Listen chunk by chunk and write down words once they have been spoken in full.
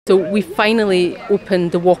So we finally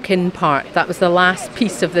opened the walk-in part. That was the last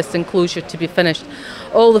piece of this enclosure to be finished.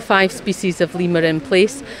 All the 5 species of lemur in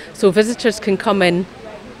place, so visitors can come in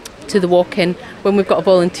to the walk-in when we've got a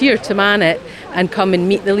volunteer to man it and come and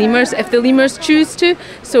meet the lemurs if the lemurs choose to.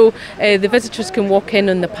 So the visitors can walk in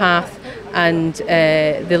on the path, and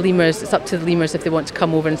the lemurs, it's up to the lemurs if they want to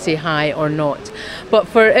come over and say hi or not. But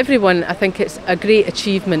for everyone, I think it's a great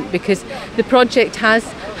achievement because the project has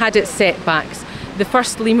had its setbacks. The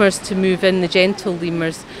first lemurs to move in, the gentle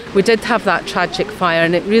lemurs, we did have that tragic fire,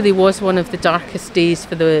 and it really was one of the darkest days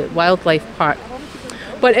for the wildlife park.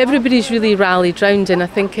 But everybody's really rallied round, and I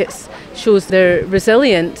think it shows their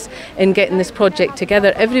resilience in getting this project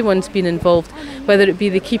together. Everyone's been involved, whether it be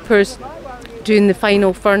the keepers doing the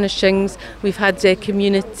final furnishings. We've had the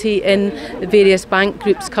community in, the various bank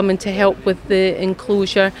groups coming to help with the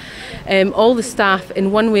enclosure. All the staff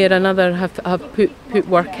in one way or another have put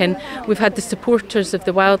work in. We've had the supporters of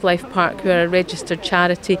the wildlife park, who are a registered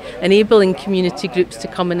charity, enabling community groups to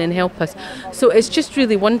come in and help us. So it's just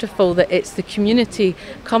really wonderful that it's the community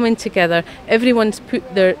coming together. Everyone's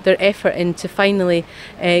put their effort in to finally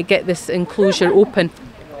get this enclosure open.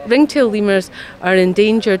 Ringtail lemurs are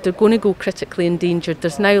endangered. They're going to go critically endangered.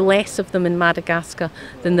 There's now less of them in Madagascar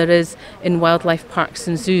than there is in wildlife parks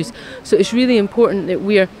and zoos. So it's really important that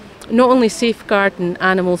we're not only safeguarding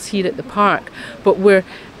animals here at the park, but we're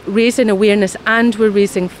raising awareness and we're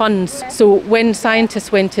raising funds. So when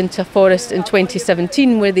scientists went into a forest in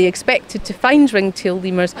 2017 where they expected to find ringtail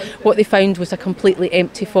lemurs, what they found was a completely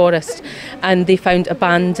empty forest, and they found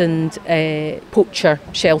abandoned poacher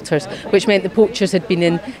shelters, which meant the poachers had been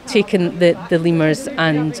in, taken the lemurs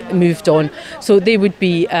and moved on. So they would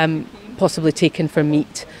be possibly taken for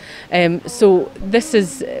meat. So this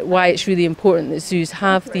is why it's really important that zoos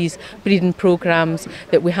have these breeding programmes,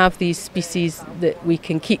 that we have these species that we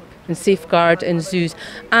can keep and safeguard in zoos,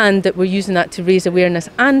 and that we're using that to raise awareness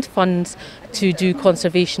and funds to do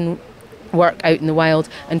conservation work out in the wild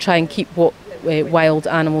and try and keep what wild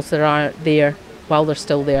animals there are there while they're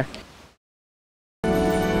still there.